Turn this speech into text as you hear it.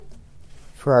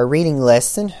For our reading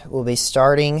lesson, we'll be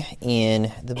starting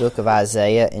in the book of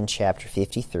Isaiah in chapter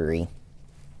 53,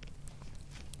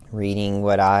 reading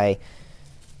what I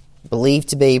believe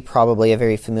to be probably a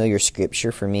very familiar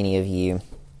scripture for many of you.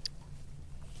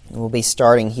 We'll be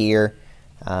starting here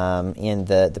in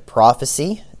the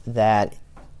prophecy that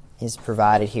is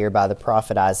provided here by the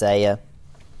prophet Isaiah.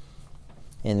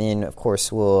 And then, of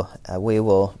course, we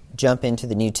will jump into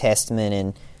the New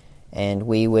Testament and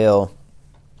we will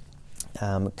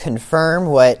confirm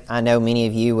what I know many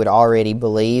of you would already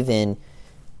believe in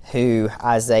who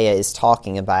Isaiah is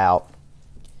talking about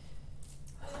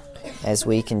as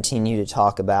we continue to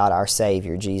talk about our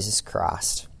Savior, Jesus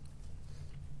Christ.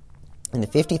 In the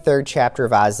 53rd chapter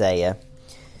of Isaiah,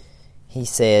 he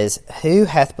says, "Who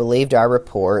hath believed our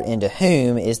report, and to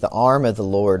whom is the arm of the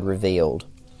Lord revealed?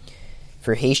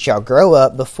 For he shall grow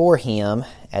up before him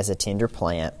as a tender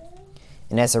plant,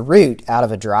 and as a root out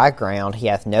of a dry ground. He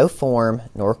hath no form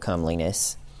nor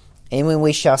comeliness. And when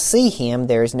we shall see him,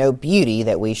 there is no beauty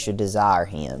that we should desire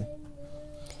him.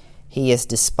 He is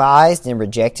despised and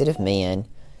rejected of men,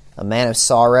 a man of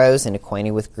sorrows and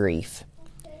acquainted with grief.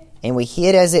 And we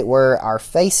hid, as it were, our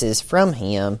faces from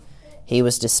him. He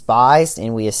was despised,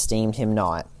 and we esteemed him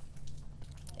not.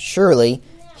 Surely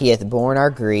he hath borne our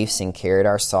griefs and carried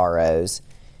our sorrows.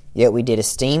 Yet we did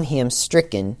esteem him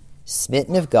stricken,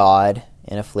 smitten of God,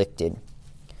 and afflicted.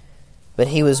 But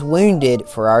he was wounded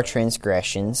for our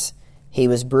transgressions, he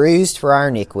was bruised for our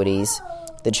iniquities.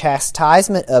 The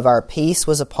chastisement of our peace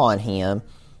was upon him,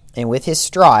 and with his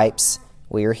stripes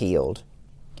we are healed.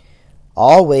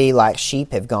 All we like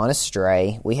sheep have gone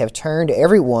astray, we have turned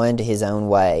every one to his own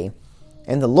way,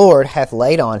 and the Lord hath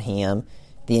laid on him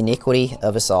the iniquity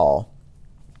of us all.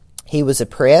 He was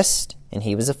oppressed, and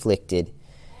he was afflicted,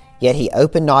 yet he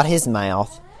opened not his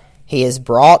mouth. He is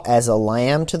brought as a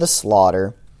lamb to the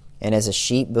slaughter, and as a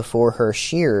sheep before her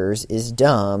shearers is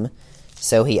dumb,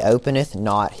 so he openeth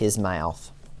not his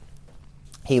mouth.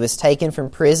 He was taken from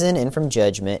prison and from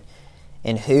judgment,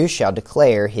 and who shall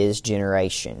declare his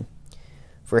generation?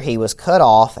 For he was cut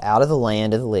off out of the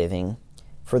land of the living.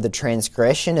 For the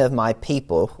transgression of my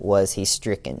people was he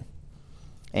stricken.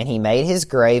 And he made his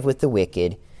grave with the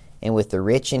wicked, and with the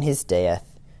rich in his death,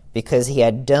 because he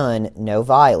had done no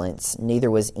violence, neither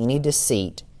was any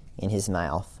deceit in his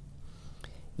mouth.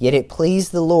 Yet it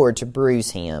pleased the Lord to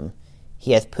bruise him.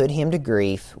 He hath put him to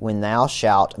grief. When thou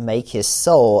shalt make his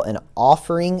soul an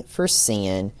offering for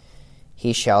sin,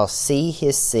 he shall see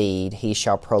his seed, he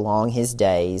shall prolong his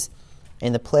days,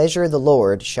 and the pleasure of the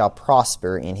Lord shall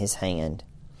prosper in his hand.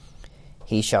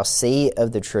 He shall see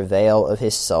of the travail of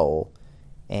his soul,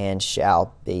 and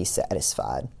shall be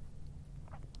satisfied.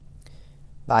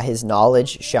 By his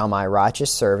knowledge shall my righteous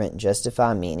servant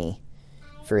justify many,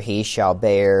 for he shall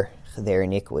bear their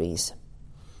iniquities.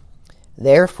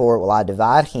 Therefore will I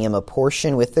divide him a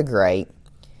portion with the great,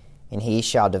 and he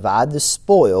shall divide the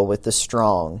spoil with the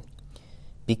strong,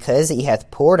 because he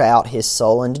hath poured out his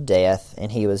soul unto death,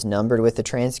 and he was numbered with the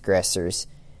transgressors,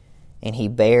 and he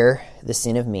bare the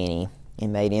sin of many,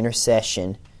 and made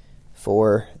intercession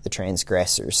for the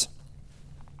transgressors."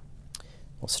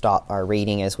 We'll stop our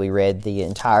reading as we read the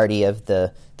entirety of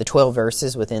the 12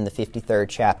 verses within the 53rd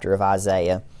chapter of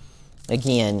Isaiah.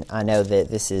 Again, I know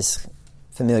that this is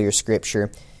familiar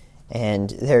scripture, and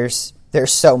there's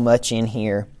so much in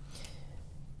here.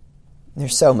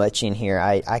 There's so much in here.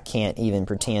 I can't even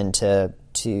pretend to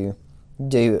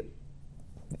do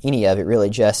any of it really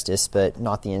justice, but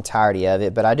not the entirety of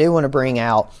it. But I do want to bring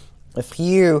out a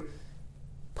few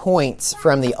points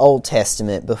from the Old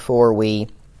Testament before we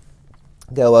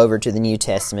go over to the New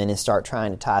Testament and start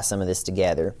trying to tie some of this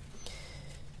together.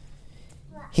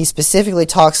 He specifically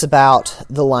talks about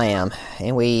the Lamb,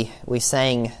 and we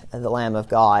sang the Lamb of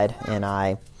God, and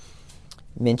I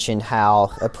mentioned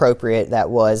how appropriate that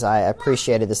was. I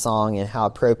appreciated the song and how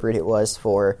appropriate it was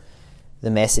for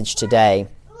the message today.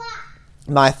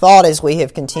 My thought as we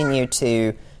have continued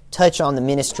to touch on the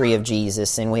ministry of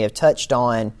Jesus, and we have touched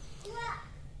on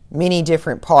many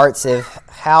different parts of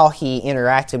how he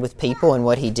interacted with people and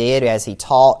what he did as he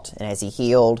taught and as he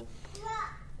healed.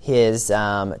 His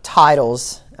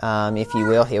titles, if you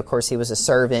will. Of course, he was a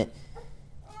servant.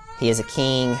 He is a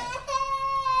king.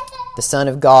 The Son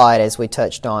of God, as we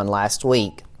touched on last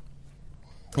week.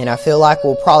 And I feel like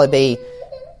we'll probably be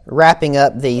wrapping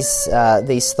up these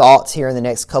thoughts here in the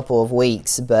next couple of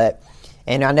weeks.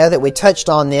 And I know that we touched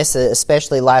on this,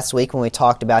 especially last week when we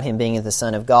talked about him being the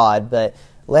Son of God, but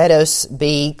let us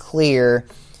be clear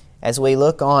as we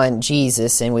look on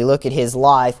Jesus and we look at his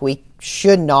life, we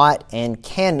should not and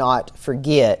cannot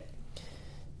forget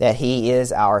that he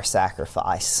is our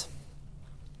sacrifice.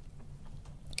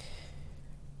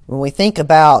 When we think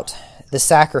about the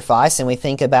sacrifice and we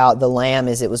think about the lamb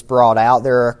as it was brought out,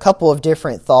 there are a couple of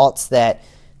different thoughts that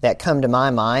come to my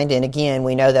mind. And again,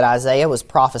 we know that Isaiah was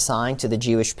prophesying to the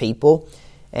Jewish people.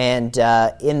 And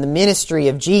in the ministry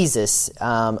of Jesus,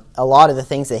 a lot of the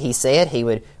things that he said, he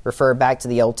would refer back to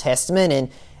the Old Testament.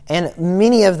 And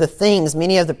many of the things,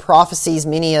 many of the prophecies,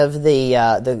 many of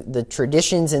the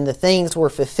traditions and the things were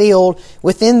fulfilled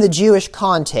within the Jewish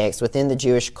context, within the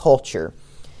Jewish culture.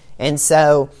 And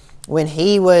so when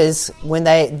Isaiah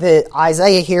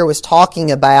here was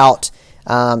talking about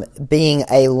being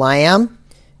a lamb,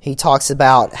 he talks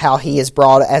about how he is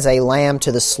brought as a lamb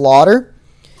to the slaughter.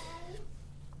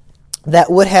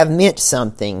 That would have meant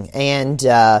something, and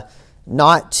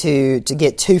not to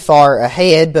get too far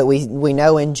ahead, but we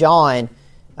know in John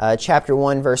chapter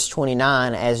 1 verse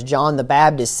 29, as John the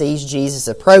Baptist sees Jesus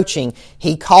approaching,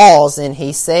 he calls and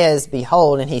he says,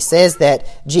 "Behold," and he says that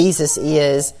Jesus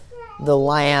is the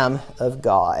Lamb of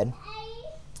God.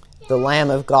 The Lamb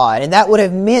of God. And that would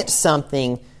have meant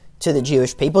something to the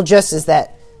Jewish people, just as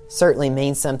that certainly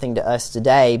means something to us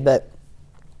today. But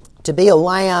to be a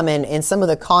lamb, and in some of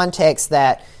the context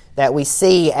that we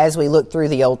see as we look through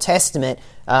the Old Testament,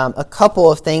 a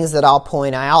couple of things that I'll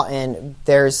point out, and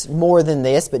there's more than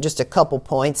this, but just a couple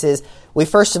points, is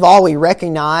first of all, we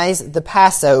recognize the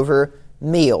Passover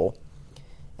meal.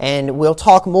 And we'll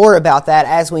talk more about that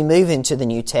as we move into the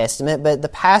New Testament. But the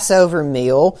Passover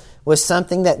meal was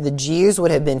something that the Jews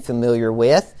would have been familiar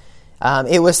with.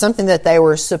 It was something that they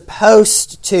were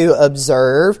supposed to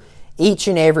observe each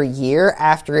and every year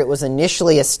after it was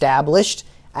initially established,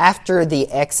 after the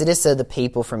exodus of the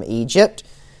people from Egypt.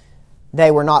 They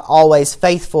were not always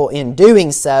faithful in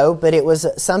doing so, but it was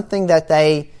something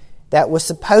that was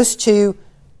supposed to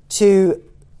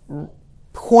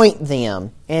point them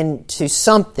into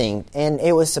something, and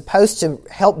it was supposed to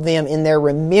help them in their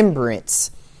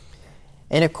remembrance.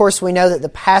 And of course, we know that the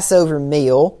Passover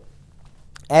meal,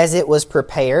 as it was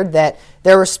prepared, that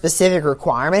there were specific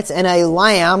requirements, and a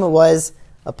lamb was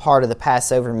a part of the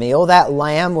Passover meal. That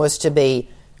lamb was to be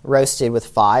roasted with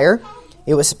fire.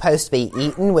 It was supposed to be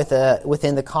eaten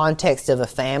within the context of a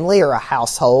family or a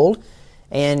household,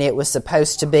 and it was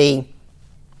supposed to be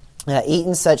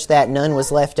eaten such that none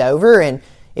was left over, and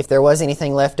if there was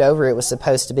anything left over, it was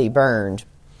supposed to be burned.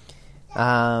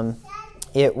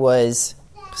 It was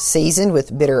seasoned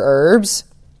with bitter herbs.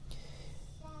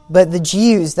 But the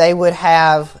Jews, they would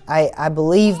have, I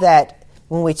believe that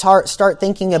when we start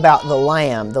thinking about the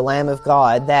Lamb of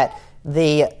God, that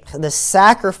the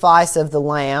sacrifice of the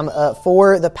lamb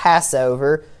for the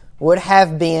Passover would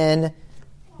have been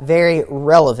very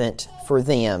relevant for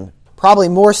them. Probably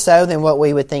more so than what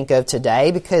we would think of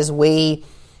today, because we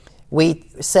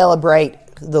celebrate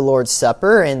the Lord's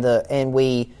Supper and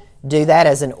we do that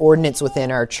as an ordinance within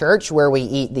our church, where we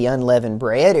eat the unleavened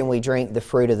bread and we drink the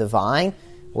fruit of the vine,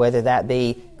 whether that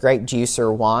be grape juice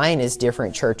or wine, as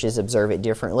different churches observe it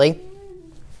differently.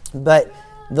 But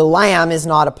the lamb is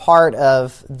not a part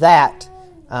of that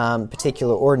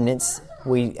particular ordinance.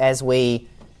 As we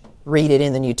read it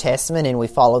in the New Testament and we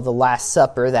follow the Last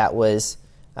Supper, that was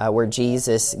where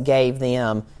Jesus gave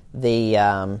them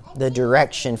the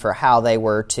direction for how they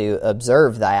were to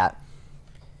observe that.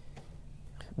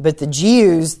 But the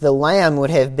Jews, the lamb would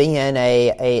have been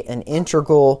an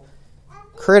integral,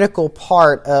 critical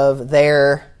part of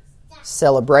their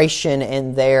celebration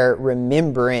and their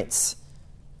remembrance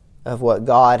of what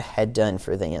God had done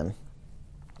for them.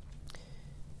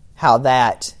 How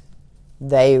that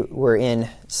they were in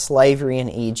slavery in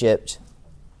Egypt.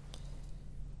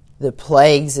 The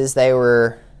plagues as they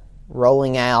were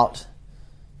rolling out,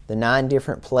 the 9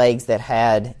 different plagues that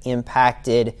had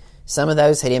impacted, some of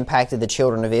those had impacted the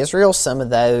children of Israel, some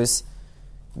of those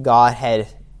God had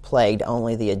plagued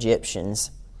only the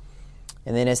Egyptians.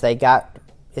 And then as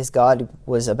God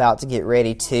was about to get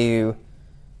ready to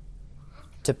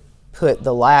put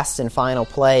the last and final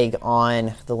plague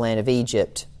on the land of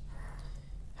Egypt,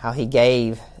 how He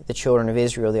gave the children of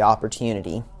Israel the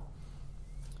opportunity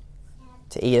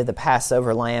to eat of the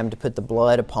Passover lamb, to put the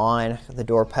blood upon the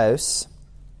doorposts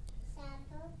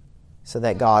so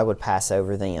that God would pass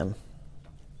over them.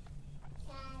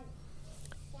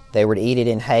 They were to eat it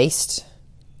in haste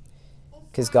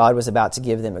because God was about to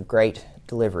give them a great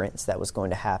deliverance that was going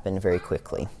to happen very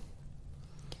quickly.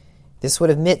 This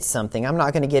would have meant something. I'm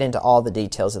not going to get into all the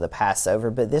details of the Passover,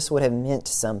 but this would have meant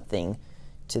something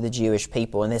to the Jewish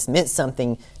people. And this meant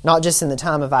something not just in the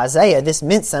time of Isaiah, this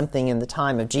meant something in the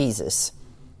time of Jesus.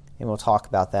 And we'll talk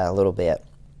about that a little bit.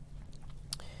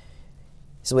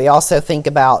 So we also think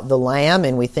about the lamb,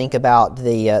 and we think about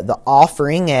the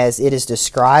offering as it is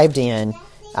described in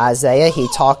Isaiah. He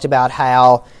talked about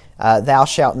how thou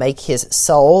shalt make his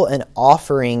soul an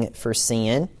offering for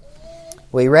sin.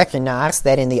 We recognize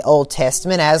that in the Old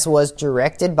Testament, as was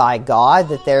directed by God,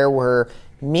 that there were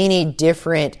many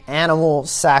different animal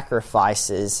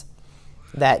sacrifices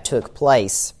that took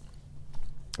place.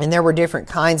 And there were different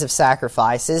kinds of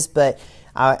sacrifices, but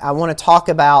I want to talk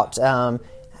about at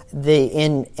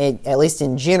least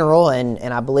in general,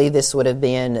 and I believe this would have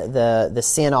been the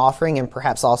sin offering and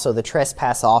perhaps also the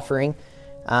trespass offering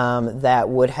that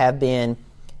would have been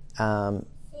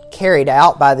carried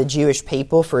out by the Jewish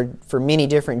people for many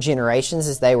different generations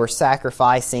as they were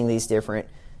sacrificing these different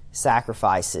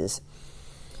sacrifices.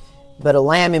 But a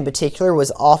lamb in particular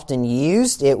was often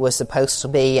used. It was supposed to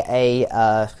be a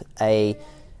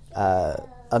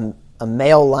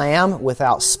male lamb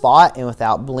without spot and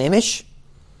without blemish.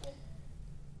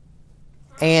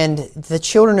 And the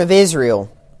children of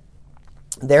Israel,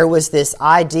 there was this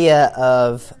idea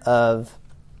of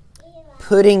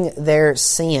putting their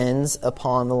sins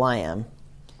upon the lamb.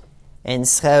 And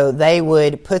so they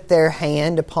would put their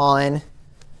hand upon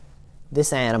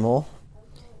this animal.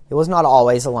 It was not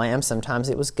always a lamb. Sometimes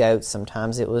it was goats.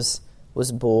 Sometimes it was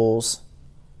bulls.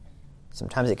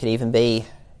 Sometimes it could even be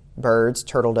birds,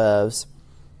 turtle doves.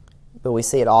 But we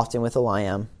see it often with a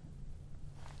lamb.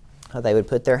 They would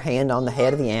put their hand on the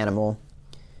head of the animal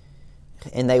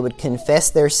and they would confess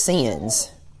their sins.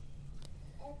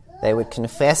 They would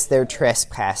confess their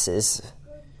trespasses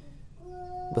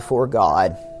before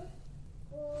God.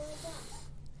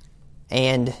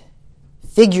 And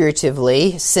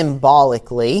figuratively,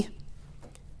 symbolically,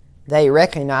 they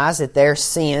recognized that their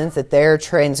sins, that their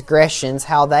transgressions,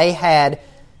 how they had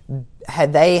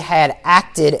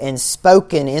acted and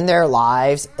spoken in their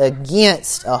lives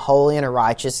against a holy and a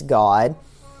righteous God,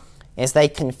 as they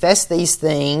confessed these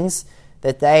things,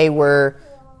 that they were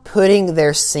putting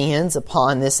their sins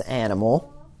upon this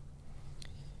animal.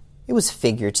 It was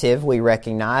figurative, we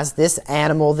recognize. This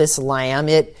animal, this lamb,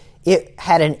 it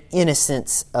had an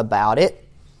innocence about it.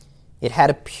 It had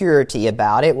a purity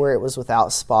about it where it was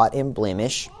without spot and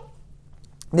blemish.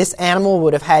 This animal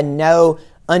would have had no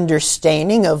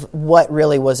understanding of what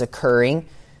really was occurring.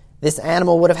 This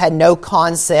animal would have had no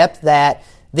concept that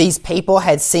these people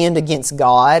had sinned against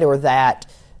God or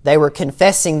that they were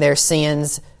confessing their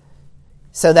sins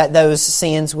so that those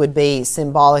sins would be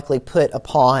symbolically put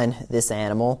upon this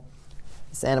animal.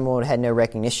 This animal would have had no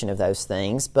recognition of those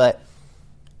things, but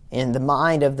in the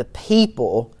mind of the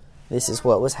people, this is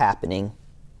what was happening.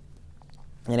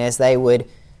 And as they would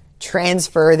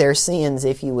transfer their sins,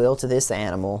 if you will, to this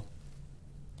animal,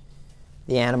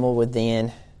 the animal would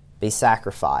then be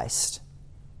sacrificed.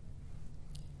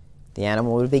 The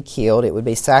animal would be killed, it would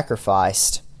be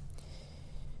sacrificed.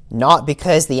 Not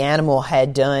because the animal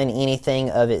had done anything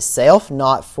of itself, it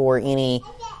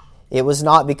was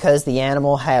not because the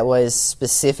animal was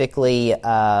specifically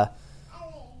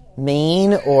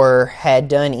mean or had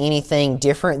done anything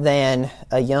different than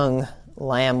a young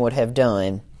lamb would have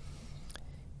done.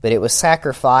 But it was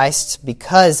sacrificed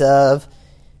because of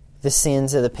the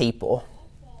sins of the people.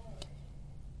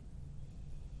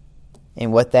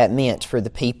 And what that meant for the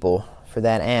people, for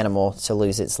that animal to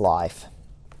lose its life.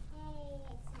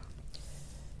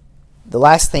 The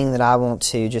last thing that I want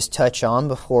to just touch on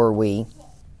before we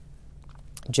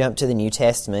jump to the New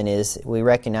Testament is we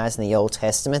recognize in the Old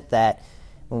Testament that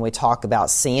when we talk about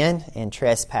sin and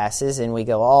trespasses and we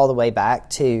go all the way back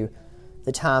to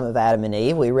the time of Adam and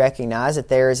Eve, we recognize that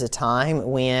there is a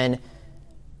time when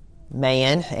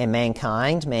man and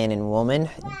mankind, man and woman,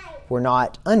 were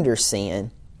not under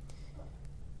sin.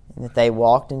 And that they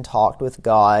walked and talked with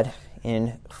God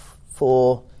in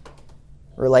full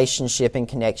relationship and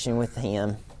connection with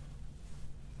Him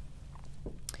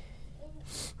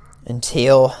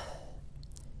until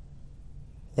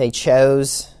they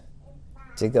chose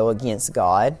to go against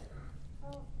God.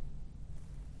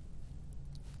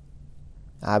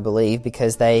 I believe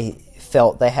because they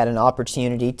felt they had an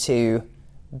opportunity to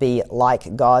be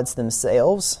like gods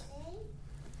themselves,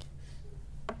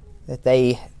 that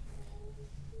they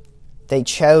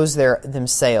chose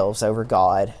themselves over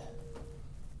God,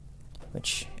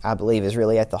 which I believe is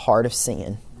really at the heart of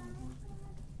sin.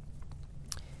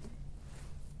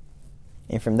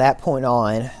 And from that point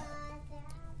on,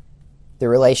 the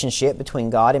relationship between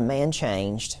God and man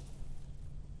changed.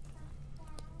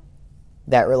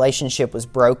 That relationship was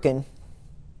broken.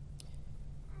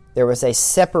 There was a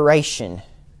separation.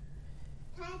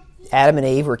 Adam and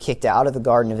Eve were kicked out of the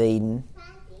Garden of Eden.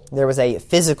 There was a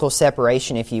physical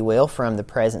separation, if you will, from the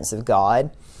presence of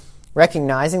God.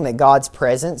 Recognizing that God's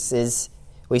presence is,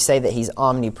 we say that He's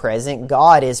omnipresent.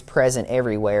 God is present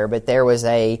everywhere, but there was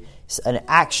a an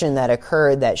action that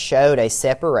occurred that showed a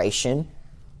separation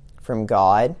from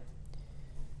God.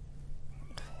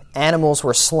 Animals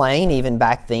were slain even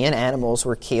back then. Animals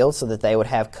were killed so that they would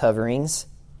have coverings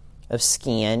of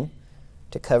skin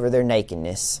to cover their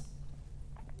nakedness.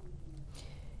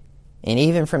 And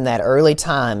even from that early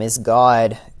time, as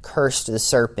God cursed the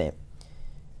serpent,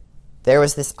 there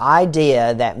was this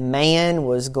idea that man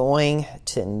was going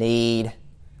to need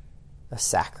a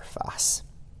sacrifice.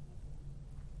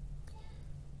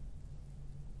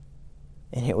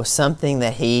 And it was something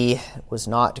that he was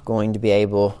not going to be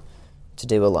able to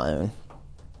do alone.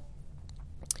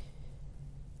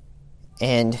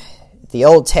 And the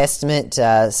Old Testament,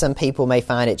 some people may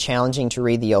find it challenging to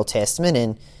read the Old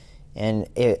Testament, and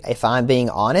if I'm being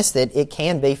honest, that it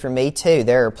can be for me too.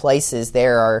 There are places,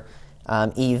 there are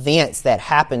events that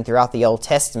happen throughout the Old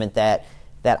Testament that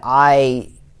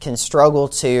I can struggle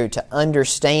to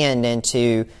understand and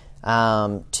to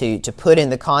put in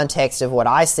the context of what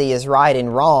I see as right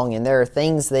and wrong. And there are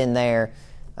things in there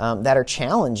that are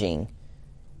challenging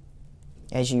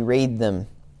as you read them.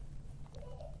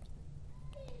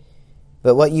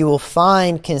 But what you will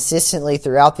find consistently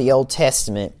throughout the Old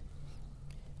Testament,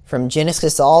 from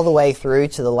Genesis all the way through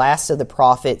to the last of the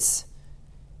prophets,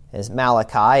 as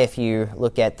Malachi, if you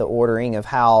look at the ordering of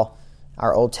how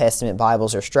our Old Testament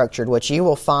Bibles are structured, what you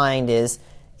will find is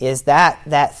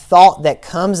that thought that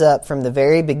comes up from the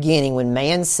very beginning when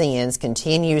man sins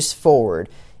continues forward,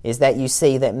 is that you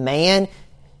see that man,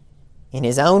 in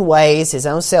his own ways, his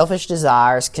own selfish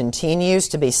desires, continues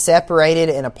to be separated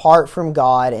and apart from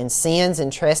God and sins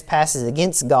and trespasses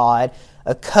against God.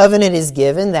 A covenant is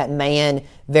given that man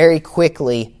very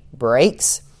quickly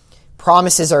breaks.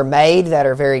 Promises are made that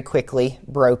are very quickly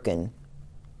broken.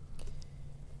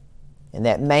 And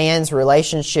that man's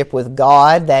relationship with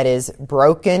God that is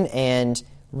broken and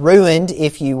ruined,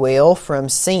 if you will, from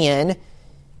sin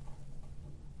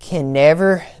can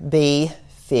never be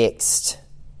fixed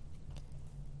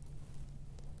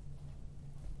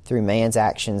through man's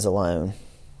actions alone.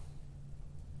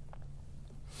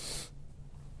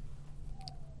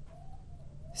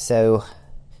 So,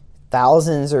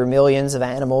 thousands or millions of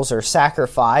animals are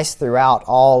sacrificed throughout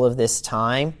all of this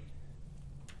time,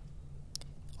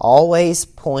 always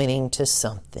pointing to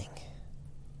something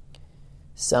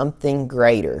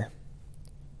greater.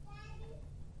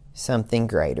 Something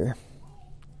greater.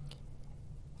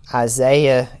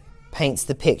 Isaiah paints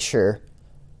the picture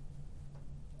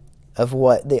of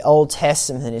what the Old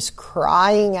Testament is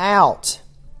crying out.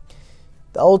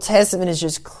 The Old Testament is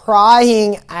just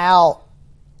crying out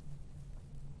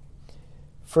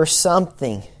for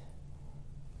something.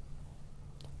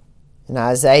 And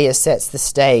Isaiah sets the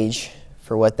stage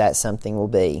for what that something will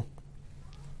be.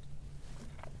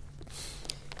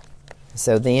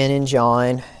 So then in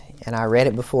John, and I read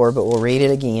it before, but we'll read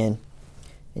it again.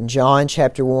 In John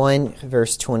chapter 1,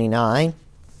 verse 29.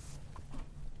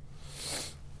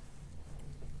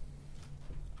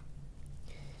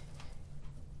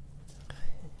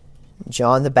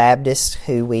 John the Baptist,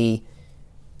 who we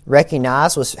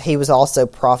recognize, he was also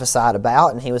prophesied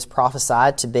about, and he was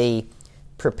prophesied to be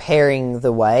preparing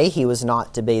the way. He was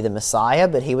not to be the Messiah,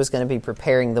 but he was going to be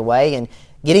preparing the way and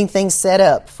getting things set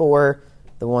up for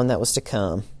the one that was to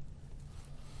come.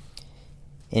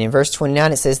 And in verse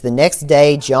 29 it says, "The next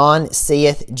day John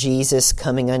seeth Jesus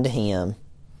coming unto him,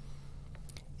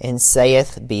 and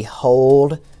saith,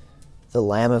 Behold the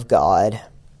Lamb of God,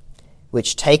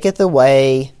 which taketh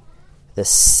away the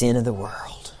sin of the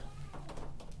world."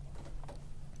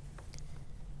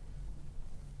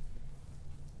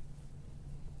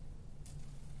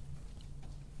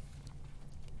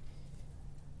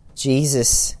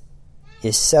 Jesus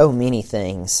is so many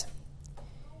things.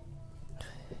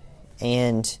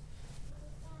 And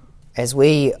as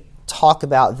we talk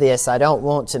about this, I don't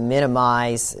want to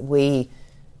minimize. We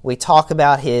talk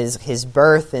about his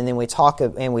birth, and then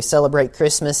we celebrate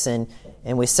Christmas, and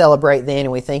we celebrate then,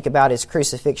 and we think about his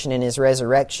crucifixion and his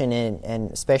resurrection, and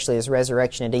especially his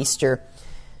resurrection at Easter.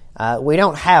 We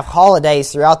don't have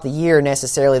holidays throughout the year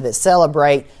necessarily that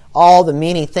celebrate all the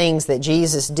many things that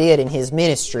Jesus did in his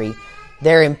ministry.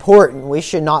 They're important. We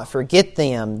should not forget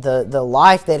them. The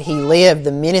life that he lived,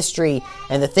 the ministry,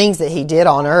 and the things that he did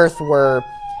on earth were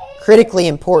critically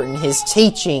important. His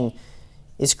teaching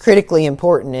is critically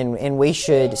important, and we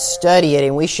should study it,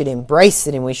 and we should embrace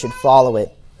it, and we should follow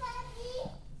it.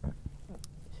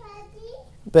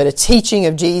 But a teaching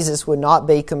of Jesus would not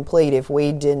be complete if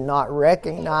we did not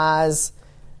recognize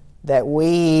that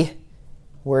we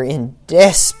were in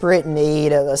desperate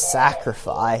need of a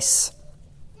sacrifice.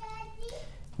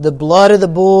 The blood of the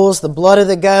bulls, the blood of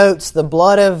the goats, the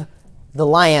blood of the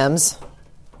lambs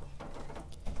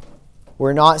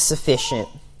were not sufficient.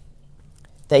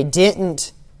 They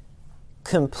didn't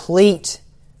complete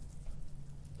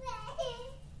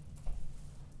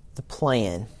the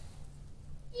plan.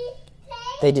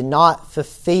 They did not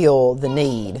fulfill the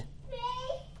need.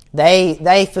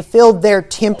 They fulfilled their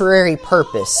temporary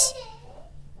purpose.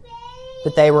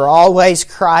 But they were always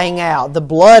crying out. The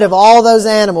blood of all those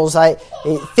animals,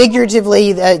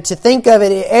 figuratively, to think of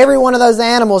it, every one of those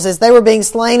animals, as they were being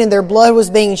slain and their blood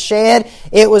was being shed,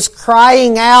 it was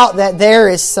crying out that there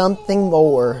is something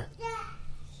more.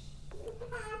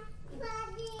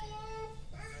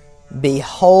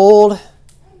 Behold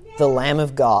the Lamb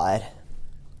of God,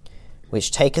 which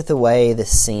taketh away the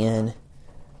sin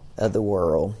of the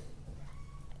world.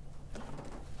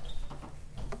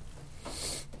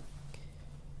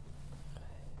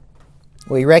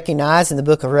 We recognize in the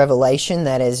book of Revelation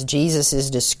that as Jesus is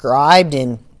described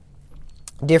in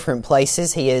different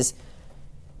places, He is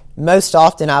most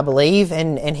often, I believe,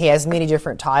 and He has many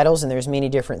different titles, and there's many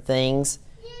different things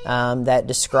that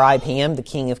describe Him, the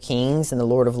King of Kings and the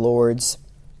Lord of Lords.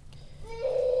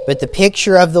 But the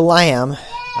picture of the Lamb,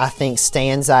 I think,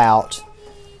 stands out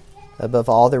above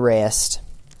all the rest.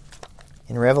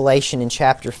 In Revelation in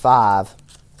chapter 5,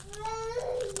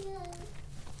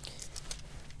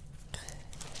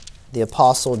 the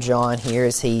Apostle John here,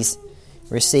 as he's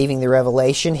receiving the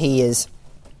revelation, he is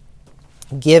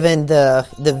given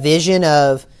the vision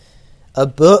of a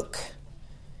book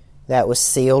that was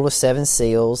sealed with 7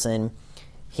 seals, and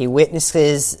he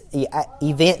witnesses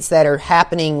events that are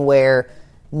happening where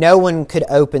no one could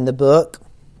open the book,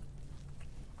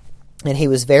 and he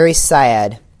was very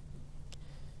sad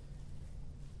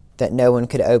that no one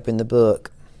could open the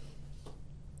book.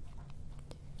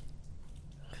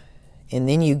 And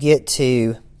then you get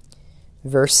to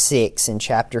verse 6 in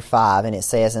chapter 5, and it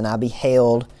says, And I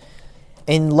beheld,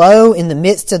 and lo, in the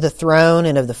midst of the throne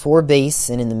and of the 4 beasts,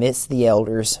 and in the midst of the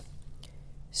elders,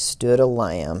 stood a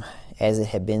lamb, as it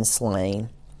had been slain,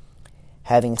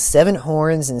 having 7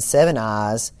 horns and 7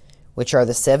 eyes, which are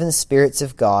the 7 spirits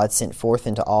of God sent forth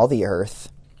into all the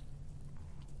earth.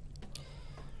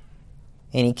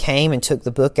 And he came and took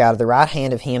the book out of the right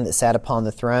hand of him that sat upon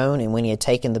the throne. And when he had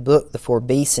taken the book, the 4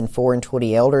 beasts and 24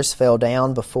 elders fell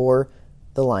down before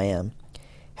the Lamb,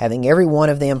 having every one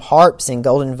of them harps and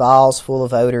golden vials full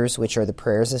of odors, which are the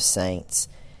prayers of saints.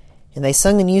 And they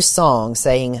sung a new song,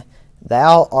 saying,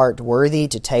 Thou art worthy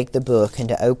to take the book and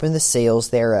to open the seals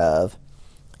thereof,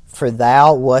 for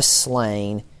thou wast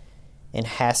slain, and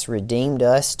hast redeemed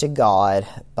us to God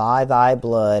by thy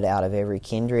blood out of every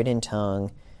kindred and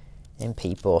tongue and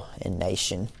people and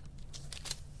nation.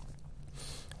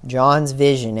 John's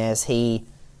vision as he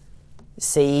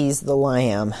sees the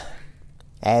Lamb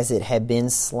as it had been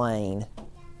slain.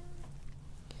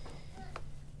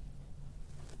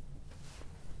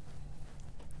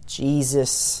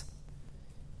 Jesus,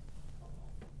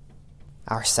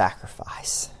 our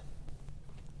sacrifice.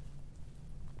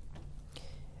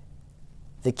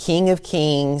 The King of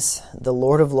Kings, the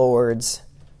Lord of Lords,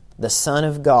 the Son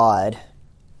of God,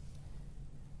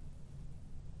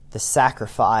 the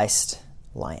sacrificed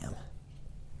Lamb.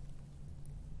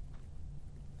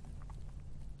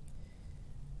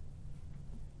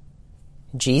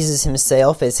 Jesus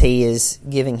himself, as he is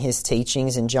giving his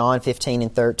teachings in John 15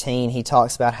 and 13, he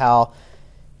talks about how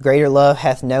greater love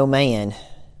hath no man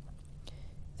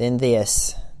than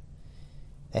this,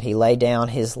 that he lay down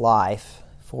his life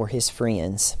for his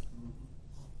friends.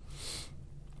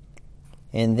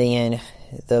 And then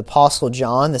the Apostle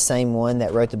John, the same one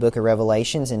that wrote the book of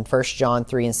Revelations, in 1 John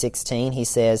 3 and 16, he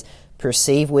says,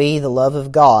 Perceive we the love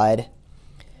of God,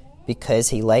 because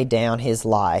he laid down his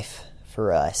life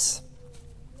for us.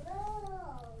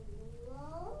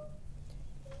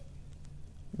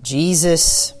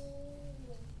 Jesus,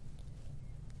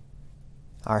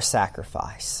 our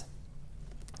sacrifice.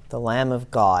 The Lamb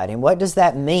of God. And what does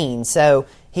that mean? So,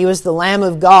 he was the Lamb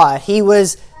of God. He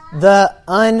was the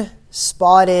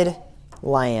unspotted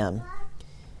Lamb.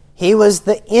 He was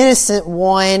the innocent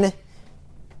one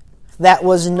that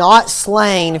was not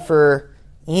slain for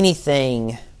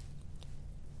anything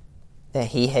that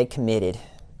he had committed,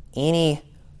 any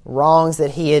wrongs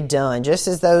that he had done, just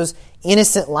as those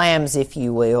innocent lambs, if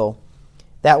you will,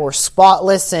 that were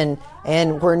spotless and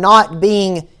were not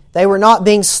being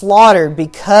slaughtered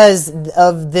because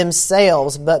of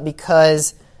themselves, but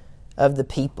because of the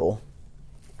people.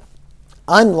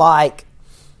 Unlike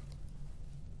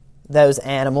those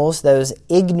animals, those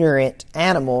ignorant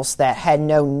animals that had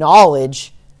no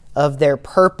knowledge of their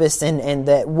purpose and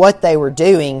that what they were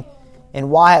doing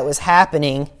and why it was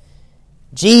happening,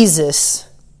 Jesus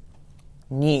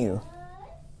knew.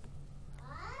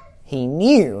 He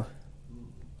knew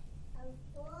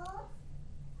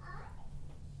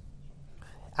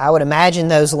I would imagine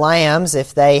those lambs,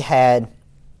 if they had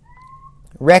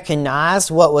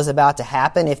recognized what was about to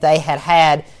happen, if they had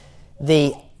had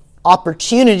the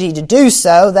opportunity to do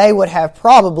so, they would have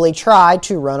probably tried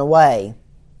to run away.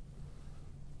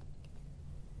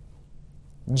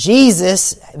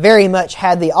 Jesus very much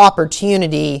had the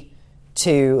opportunity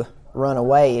to run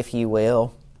away, if you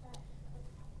will,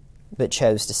 but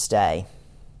chose to stay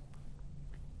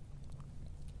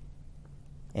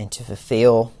and to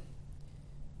fulfill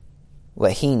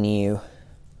what he knew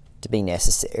to be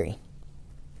necessary.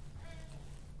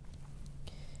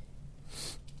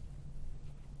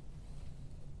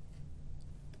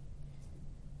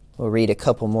 We'll read a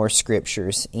couple more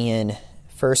scriptures.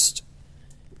 First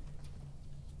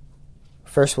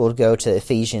we'll go to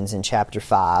Ephesians in chapter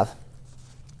 5.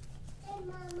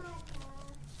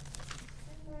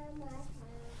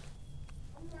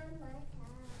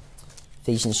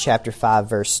 Ephesians chapter 5,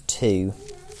 verse 2.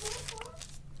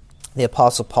 The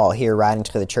Apostle Paul here writing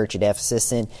to the church at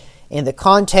Ephesus. And the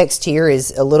context here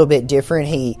is a little bit different.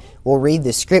 He will read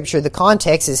the scripture. The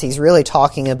context is he's really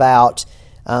talking about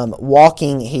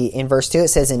walking. In verse 2 it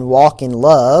says, "And walk in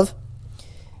love."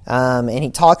 And he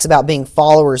talks about being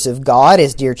followers of God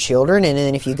as dear children. And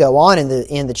then if you go on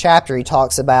in the chapter, he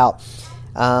talks about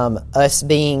us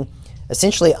being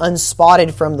essentially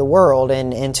unspotted from the world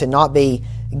and to not be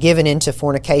given into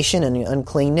fornication and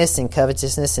uncleanness and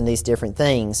covetousness and these different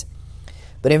things.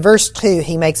 But in verse 2,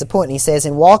 he makes a point and he says,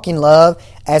 "And walk in love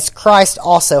as Christ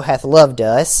also hath loved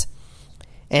us,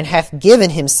 and hath given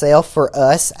himself for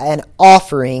us an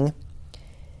offering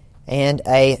and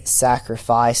a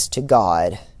sacrifice to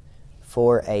God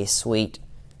for a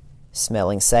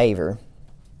sweet-smelling savor."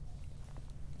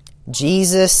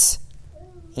 Jesus,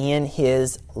 in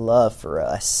his love for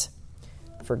us,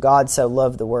 for God so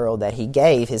loved the world that he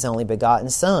gave his only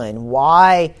begotten Son.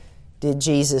 Why did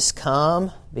Jesus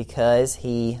come? Because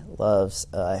he loves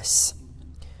us.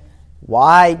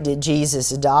 Why did Jesus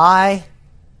die?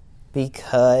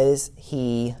 Because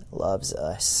he loves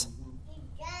us.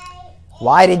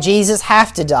 Why did Jesus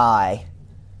have to die?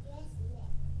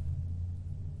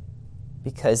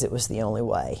 Because it was the only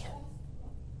way.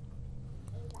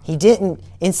 He didn't,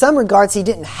 in some regards, he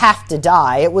didn't have to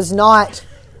die. It was not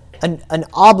an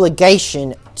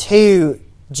obligation to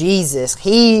Jesus.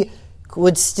 He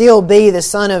would still be the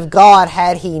Son of God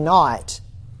had he not.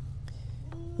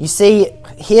 You see,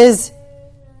 his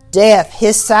death,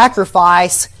 his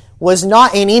sacrifice was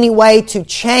not in any way to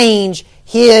change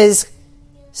his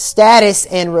status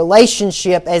and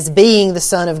relationship as being the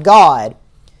Son of God.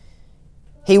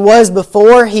 He was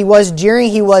before, he was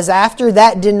during, he was after.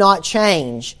 That did not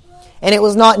change. And it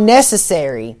was not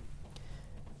necessary.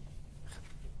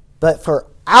 But for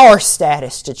our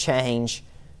status to change,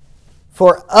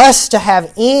 for us to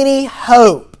have any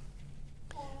hope,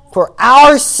 for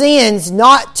our sins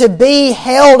not to be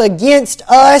held against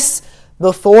us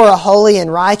before a holy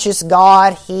and righteous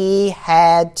God, he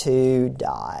had to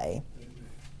die.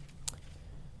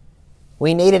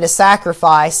 We needed a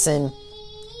sacrifice, and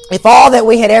if all that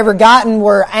we had ever gotten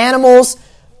were animals,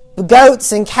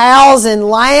 goats and cows and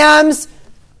lambs,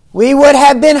 we would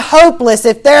have been hopeless.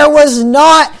 If there was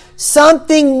not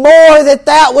something more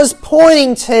that was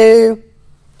pointing to,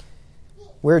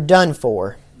 we're done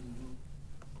for.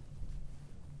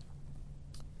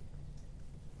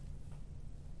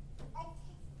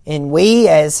 And we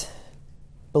as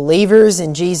believers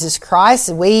in Jesus Christ,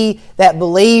 we that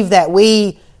believe that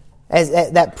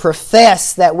that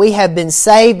profess that we have been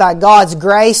saved by God's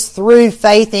grace through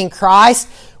faith in Christ,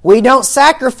 we don't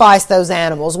sacrifice those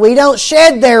animals. We don't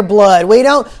shed their blood. We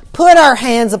don't put our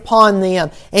hands upon them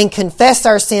and confess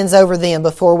our sins over them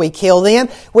before we kill them.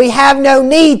 We have no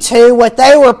need to. What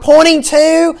they were pointing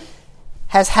to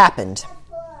has happened.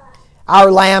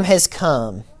 Our Lamb has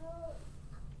come.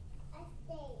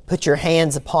 Put your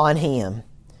hands upon Him.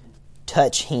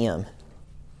 Touch Him.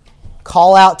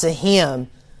 Call out to Him.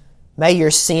 May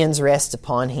your sins rest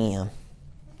upon Him.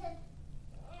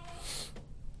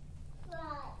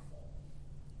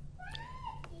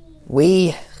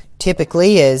 We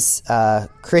typically, as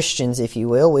Christians, if you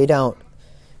will, we don't,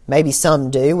 maybe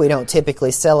some do, we don't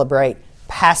typically celebrate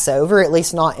Passover, at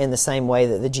least not in the same way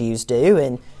that the Jews do.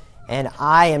 And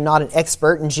I am not an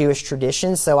expert in Jewish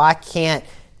tradition, so I can't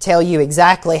tell you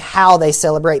exactly how they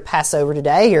celebrate Passover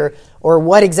today or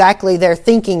what exactly they're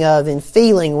thinking of and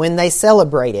feeling when they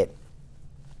celebrate it.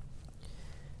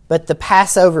 But the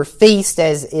Passover feast,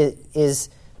 as is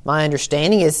my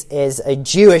understanding, is a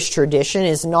Jewish tradition,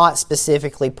 is not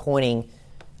specifically pointing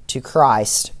to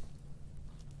Christ.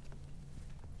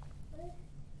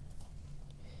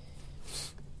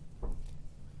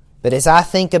 But as I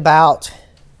think about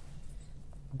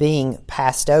being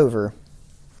passed over.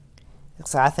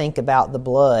 So I think about the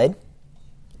blood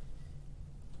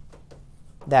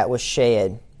that was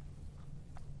shed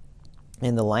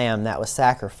and the lamb that was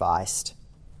sacrificed.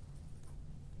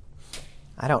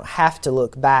 I don't have to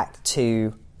look back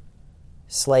to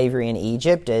slavery in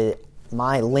Egypt.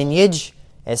 My lineage,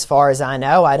 as far as I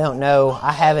know, I don't know.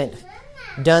 I haven't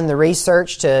done the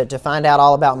research to find out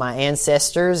all about my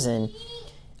ancestors, and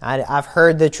I've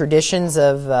heard the traditions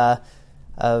of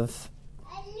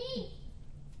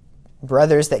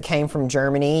brothers that came from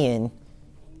Germany,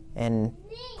 and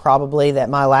probably that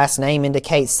my last name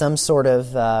indicates some sort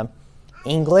of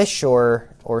English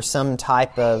or some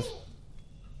type of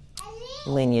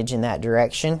lineage in that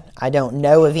direction. I don't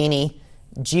know of any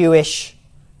Jewish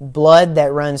blood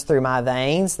that runs through my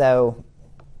veins, though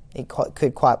it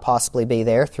could quite possibly be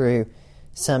there through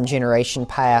some generation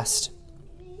past.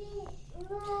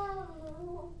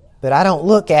 But I don't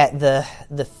look at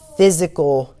the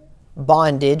physical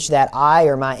bondage that I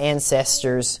or my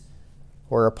ancestors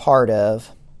were a part of.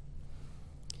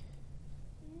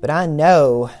 But I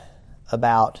know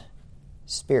about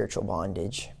spiritual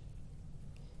bondage.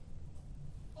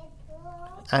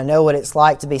 I know what it's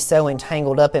like to be so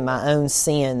entangled up in my own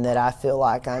sin that I feel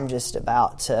like I'm just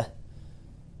about to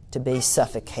be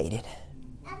suffocated.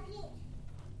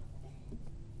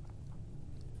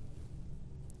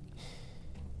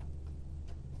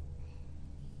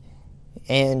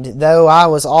 And though I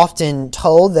was often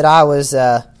told that I was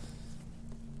a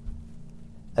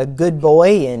good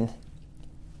boy and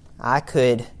I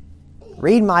could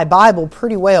read my Bible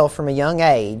pretty well from a young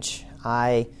age,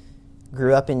 I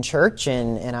grew up in church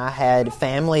and I had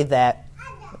family that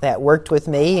worked with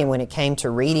me, and when it came to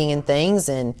reading and things,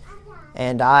 and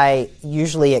I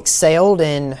usually excelled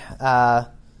in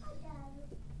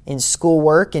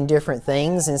schoolwork and different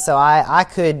things, and so I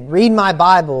could read my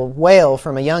Bible well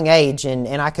from a young age,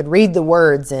 and I could read the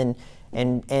words, and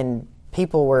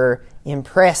people were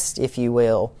impressed, if you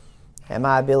will, at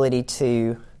my ability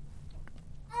to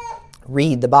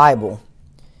read the Bible.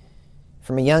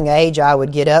 From a young age, I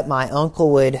would get up, my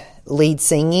uncle would lead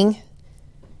singing,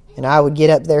 and I would get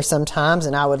up there sometimes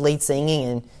and I would lead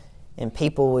singing, and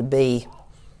people would be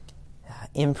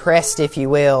impressed, if you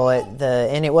will,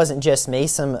 and it wasn't just me,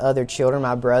 some other children,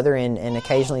 my brother, and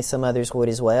occasionally some others would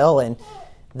as well, and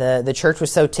the church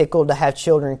was so tickled to have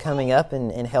children coming up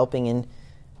and helping in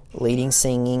leading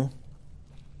singing.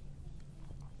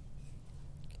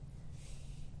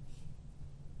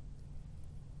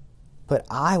 But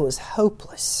I was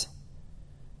hopeless.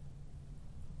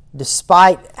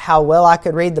 Despite how well I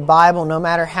could read the Bible, no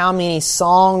matter how many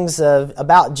songs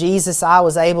about Jesus I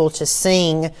was able to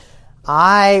sing,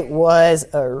 I was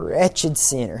a wretched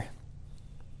sinner.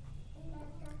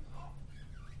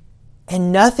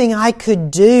 And nothing I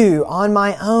could do on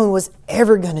my own was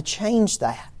ever going to change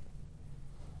that.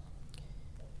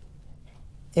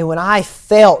 And when I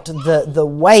felt the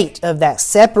weight of that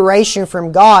separation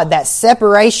from God, that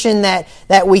separation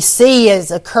that we see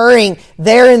as occurring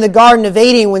there in the Garden of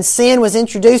Eden when sin was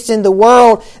introduced in the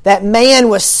world, that man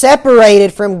was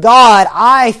separated from God,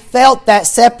 I felt that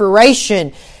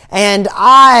separation. And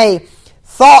I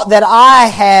thought that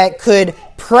I could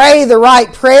pray the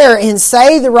right prayer and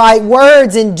say the right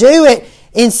words and do it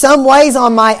in some ways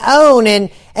on my own. And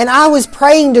I was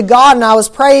praying to God, and I was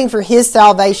praying for His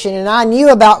salvation, and I knew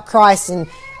about Christ, and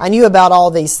I knew about all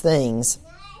these things.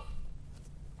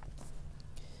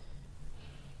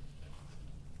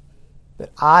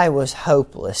 But I was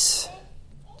hopeless.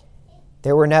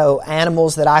 There were no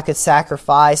animals that I could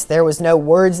sacrifice. There was no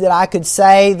words that I could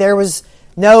say. There was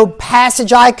no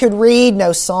passage I could read,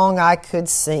 no song I could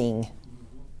sing.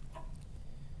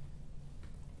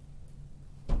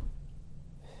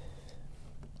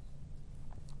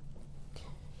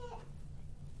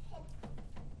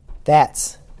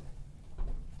 That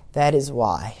is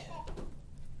why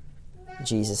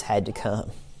Jesus had to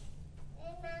come.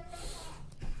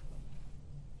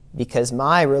 Because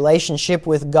my relationship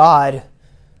with God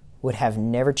would have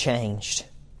never changed.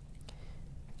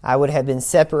 I would have been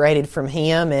separated from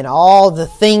Him, and all the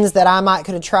things that I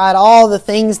could have tried, all the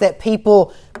things that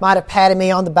people might have patted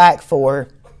me on the back for,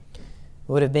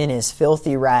 would have been as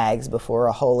filthy rags before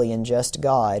a holy and just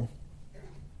God.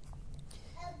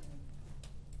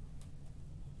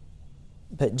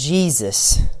 But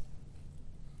Jesus,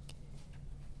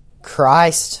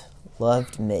 Christ,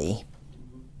 loved me.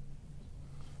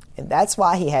 And that's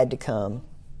why He had to come.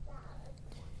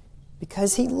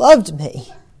 Because He loved me.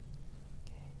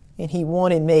 And He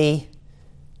wanted me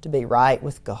to be right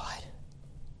with God.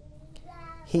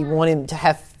 He wanted to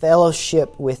have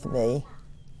fellowship with me.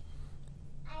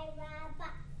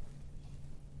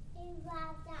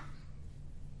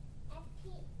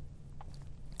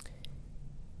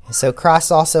 So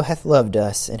Christ also hath loved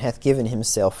us, and hath given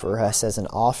himself for us as an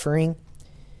offering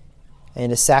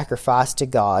and a sacrifice to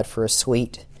God for a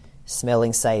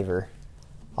sweet-smelling savor.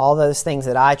 All those things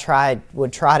that I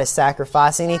would try to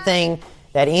sacrifice, anything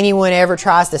that anyone ever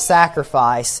tries to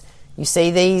sacrifice, you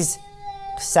see these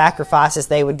sacrifices,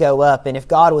 they would go up, and if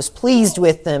God was pleased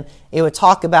with them, it would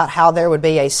talk about how there would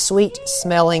be a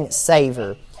sweet-smelling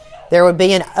savor. There would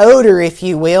be an odor, if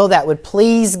you will, that would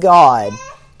please God.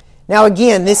 Now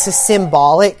again, this is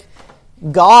symbolic.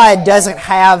 God doesn't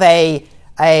have a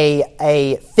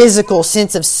physical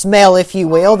sense of smell, if you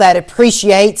will, that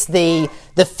appreciates the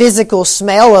physical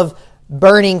smell of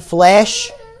burning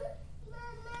flesh.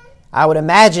 I would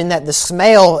imagine that the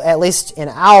smell, at least in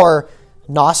our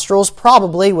nostrils,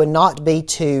 probably would not be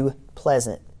too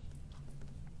pleasant.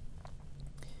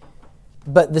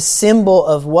 But the symbol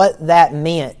of what that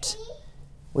meant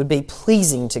would be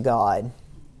pleasing to God.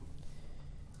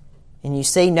 And you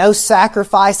see, no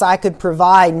sacrifice I could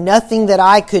provide, nothing that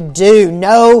I could do,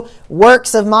 no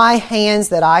works of my hands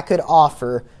that I could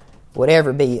offer would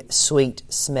ever be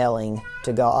sweet-smelling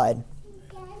to God.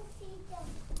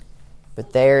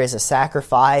 But there is a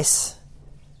sacrifice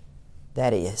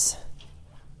that is.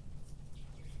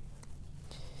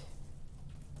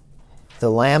 The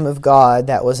Lamb of God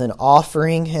that was an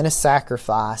offering and a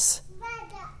sacrifice.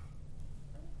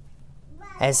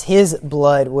 As His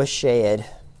blood was shed,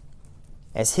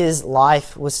 as His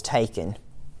life was taken,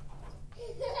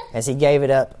 as He gave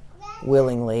it up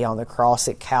willingly on the cross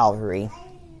at Calvary,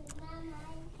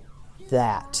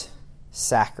 that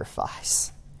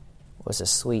sacrifice was a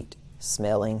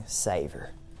sweet-smelling savor.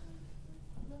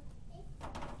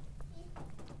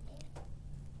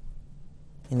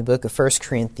 In the book of 1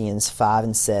 Corinthians 5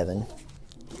 and 7,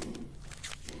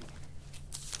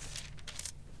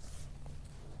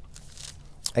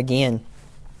 again,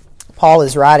 Paul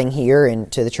is writing here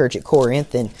to the church at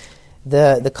Corinth, and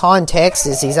the context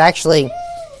is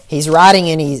he's writing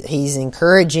and he's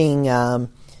encouraging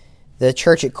the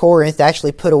church at Corinth to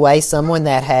actually put away someone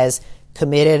that has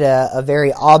committed a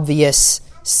very obvious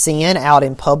sin out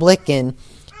in public, and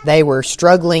they were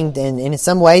struggling, and in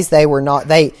some ways they were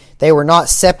not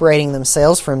separating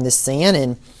themselves from this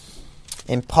sin,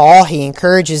 and Paul, he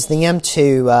encourages them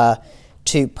to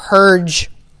purge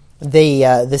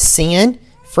the sin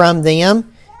from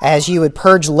them as you would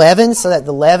purge leaven, so that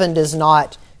the leaven does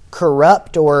not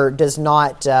corrupt or does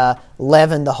not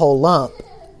leaven the whole lump.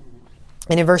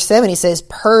 And in verse 7 he says,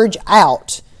 "Purge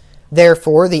out,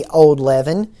 therefore, the old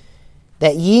leaven,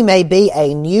 that ye may be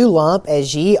a new lump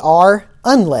as ye are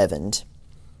unleavened.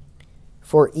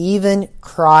 For even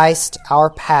Christ our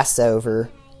Passover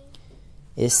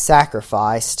is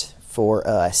sacrificed for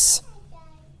us."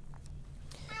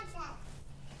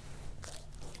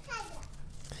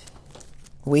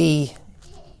 We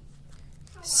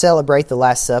celebrate the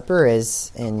Last Supper or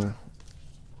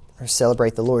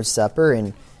celebrate the Lord's Supper,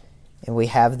 and we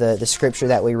have the scripture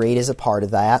that we read as a part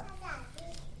of that.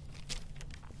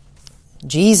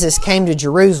 Jesus came to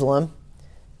Jerusalem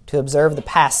to observe the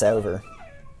Passover.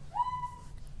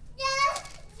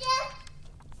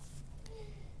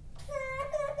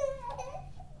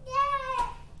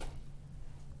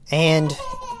 And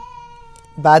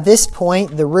by this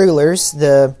point, the rulers,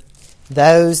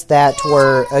 those that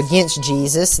were against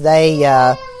Jesus, they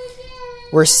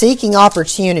were seeking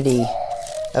opportunity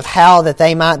of how that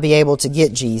they might be able to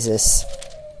get Jesus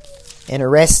and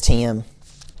arrest Him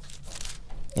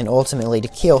and ultimately to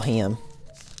kill Him.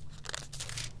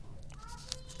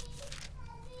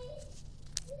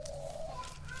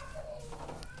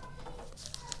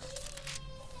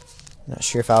 I'm not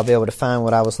sure if I'll be able to find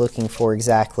what I was looking for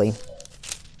exactly.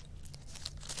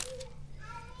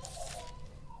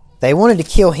 They wanted to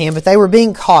kill Him, but they were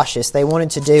being cautious. They wanted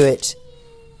to do it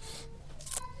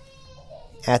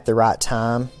at the right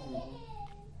time.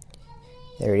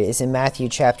 There it is in Matthew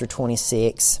chapter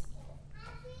 26.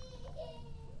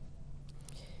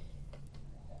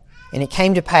 And it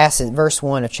came to pass, in verse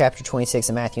 1 of chapter 26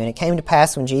 of Matthew, "And it came to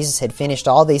pass when Jesus had finished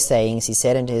all these sayings, He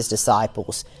said unto His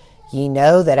disciples, Ye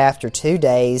know that after 2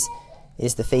 days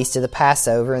is the feast of the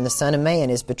Passover, and the Son of Man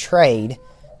is betrayed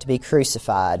to be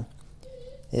crucified."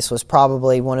 This was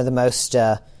probably one of the most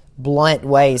blunt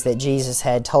ways that Jesus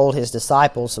had told His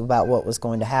disciples about what was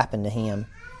going to happen to Him.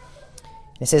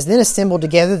 It says, "Then assembled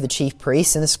together the chief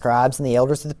priests and the scribes and the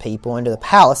elders of the people into the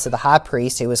palace of the high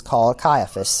priest, who was called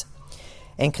Caiaphas,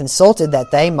 and consulted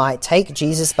that they might take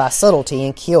Jesus by subtlety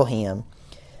and kill Him.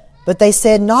 But they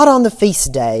said, Not on the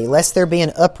feast day, lest there be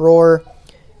an uproar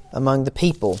among the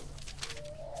people."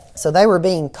 So they were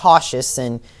being cautious,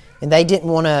 and they didn't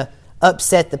want to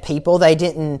upset the people. They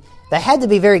didn't they had to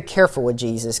be very careful with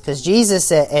Jesus, because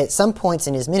Jesus at some points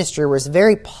in his ministry was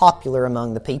very popular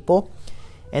among the people,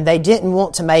 and they didn't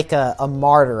want to make a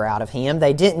martyr out of him.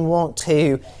 They didn't want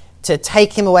to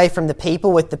take him away from the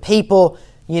people, with the people,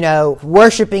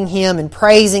 worshiping him and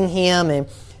praising him and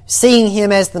seeing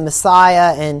him as the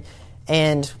Messiah,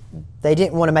 and they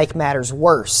didn't want to make matters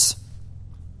worse.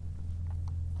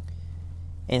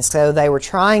 And so they were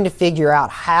trying to figure out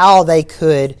how they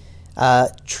could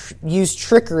use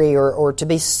trickery or to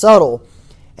be subtle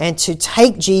and to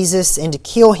take Jesus and to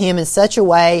kill him in such a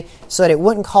way so that it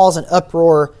wouldn't cause an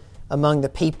uproar among the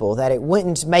people, that it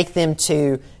wouldn't make them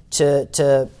to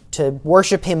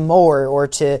worship him more or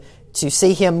to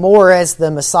see him more as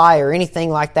the Messiah or anything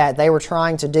like that. They were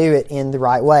trying to do it in the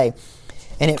right way.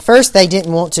 And at first they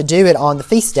didn't want to do it on the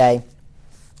feast day.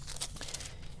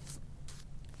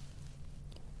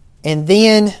 And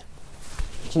then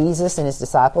Jesus and his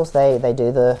disciples, they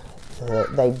do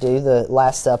the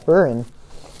Last Supper, and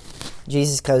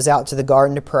Jesus goes out to the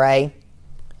garden to pray.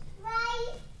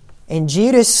 And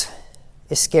Judas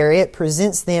Iscariot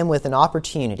presents them with an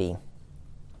opportunity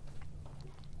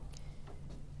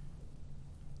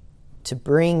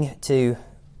to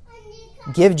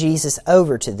give Jesus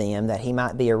over to them that he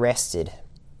might be arrested.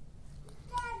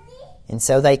 And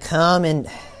so they come in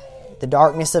the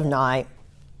darkness of night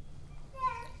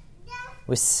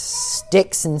with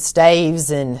sticks and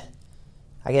staves and,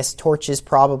 I guess, torches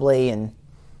probably, and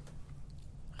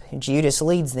Judas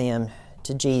leads them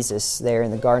to Jesus there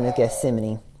in the Garden of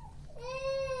Gethsemane.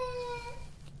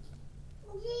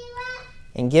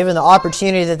 And given the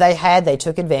opportunity that they had, they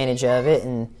took advantage of it,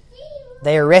 and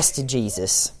they arrested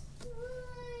Jesus.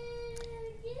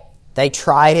 They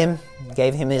tried him,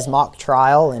 gave him his mock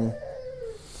trial, and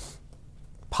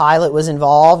Pilate was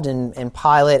involved, and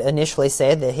Pilate initially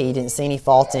said that he didn't see any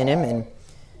fault in him,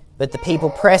 but the people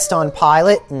pressed on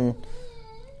Pilate, and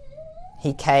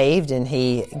he caved, and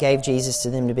he gave Jesus to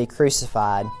them to be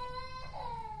crucified.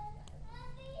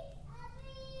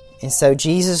 And so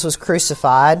Jesus was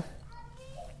crucified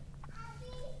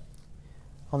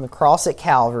on the cross at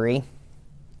Calvary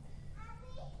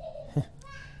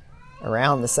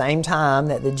around the same time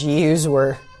that the Jews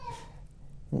were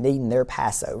needing their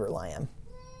Passover lamb.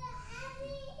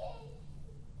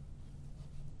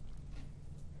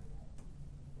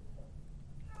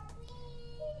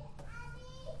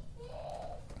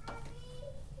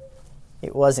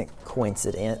 It wasn't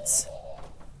coincidence.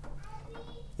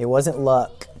 It wasn't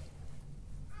luck.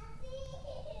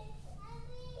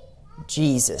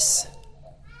 Jesus,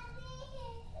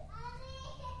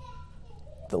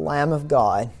 the Lamb of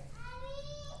God,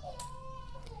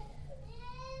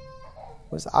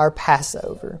 was our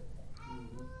Passover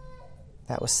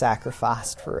that was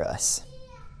sacrificed for us.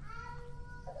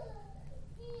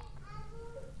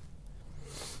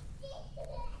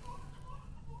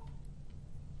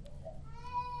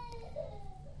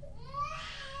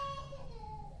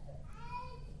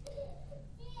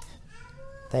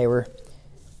 They were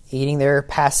eating their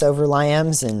Passover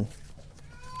lambs and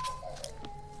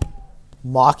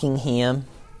mocking him,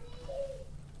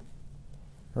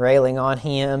 railing on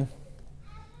him,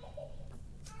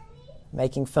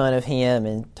 making fun of him,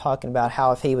 and talking about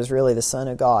how if he was really the Son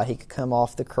of God, he could come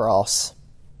off the cross.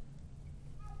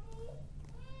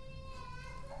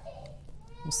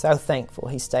 I'm so thankful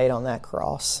he stayed on that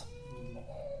cross,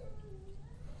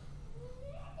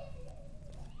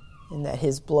 and that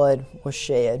his blood was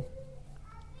shed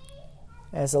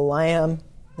as a lamb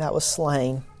that was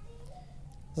slain,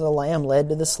 as a lamb led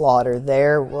to the slaughter.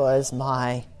 There was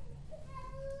my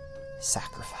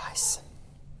sacrifice.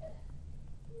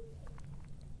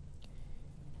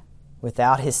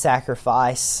 Without his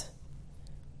sacrifice,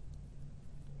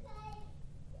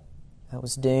 I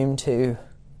was doomed to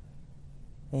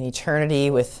an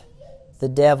eternity with the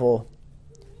devil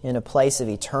in a place of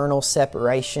eternal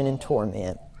separation and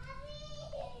torment.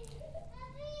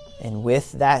 And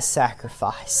with that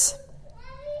sacrifice,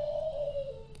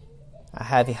 I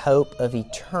have a hope of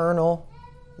eternal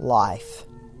life.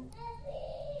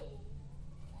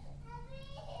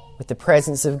 With the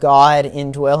presence of God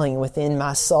indwelling within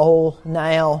my soul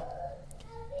now,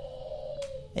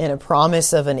 and a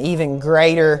promise of an even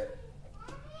greater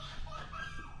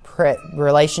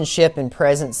relationship and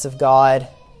presence of God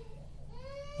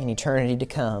in eternity to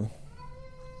come.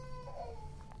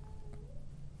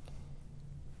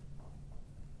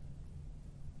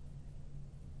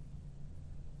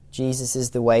 Jesus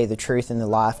is the way, the truth, and the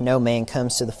life. No man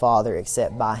comes to the Father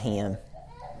except by him.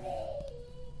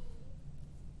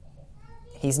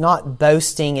 He's not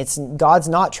boasting. God's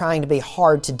not trying to be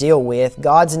hard to deal with.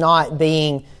 God's not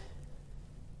being,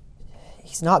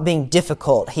 He's not being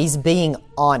difficult. He's being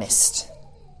honest.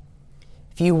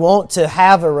 If you want to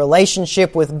have a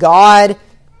relationship with God,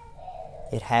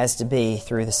 it has to be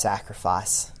through the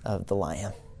sacrifice of the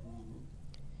Lamb.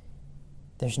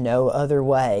 There's no other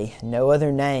way, no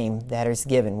other name that is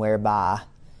given whereby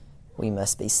we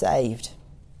must be saved.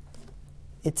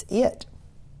 It's it.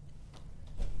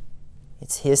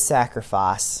 It's His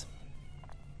sacrifice.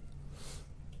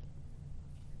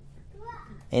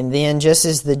 And then just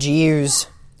as the Jews,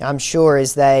 I'm sure,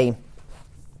 as they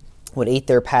would eat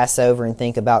their Passover and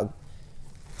think about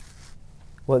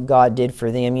what God did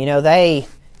for them, they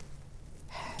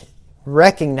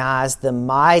recognized the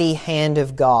mighty hand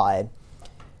of God.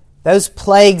 Those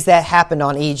plagues that happened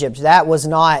on Egypt, there was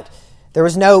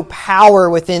no power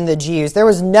within the Jews. There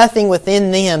was nothing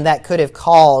within them that could have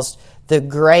caused the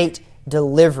great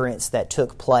deliverance that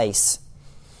took place.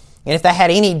 And if they had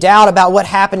any doubt about what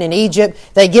happened in Egypt,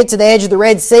 they get to the edge of the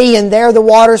Red Sea and there the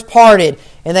waters parted.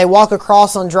 And they walk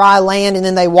across on dry land and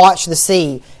then they watch the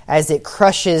sea as it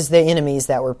crushes the enemies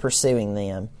that were pursuing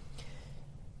them.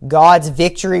 God's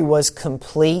victory was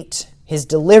complete. His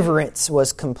deliverance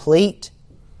was complete.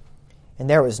 And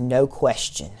there was no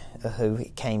question of who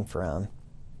it came from.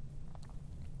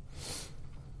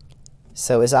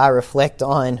 So as I reflect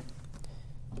on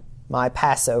my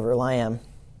Passover lamb,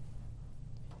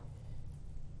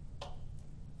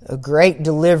 a great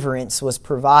deliverance was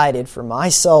provided for my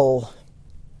soul.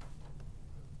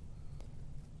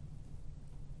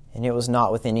 And it was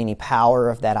not within any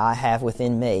power that I have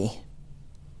within me.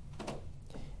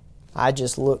 I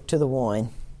just looked to the one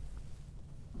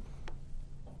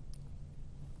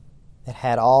that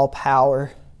had all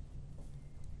power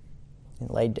and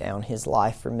laid down His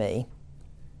life for me.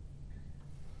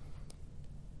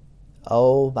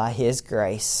 Oh, by His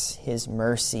grace, His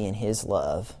mercy, and His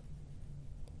love,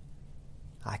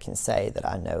 I can say that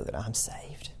I know that I'm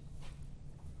saved.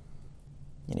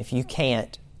 And if you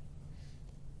can't,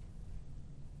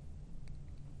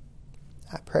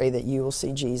 I pray that you will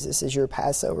see Jesus as your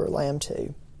Passover lamb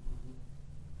too.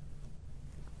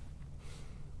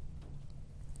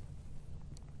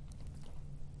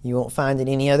 You won't find it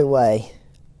any other way,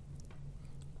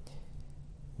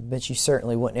 but you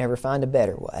certainly wouldn't ever find a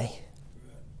better way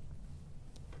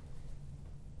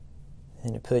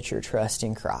than to put your trust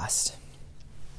in Christ.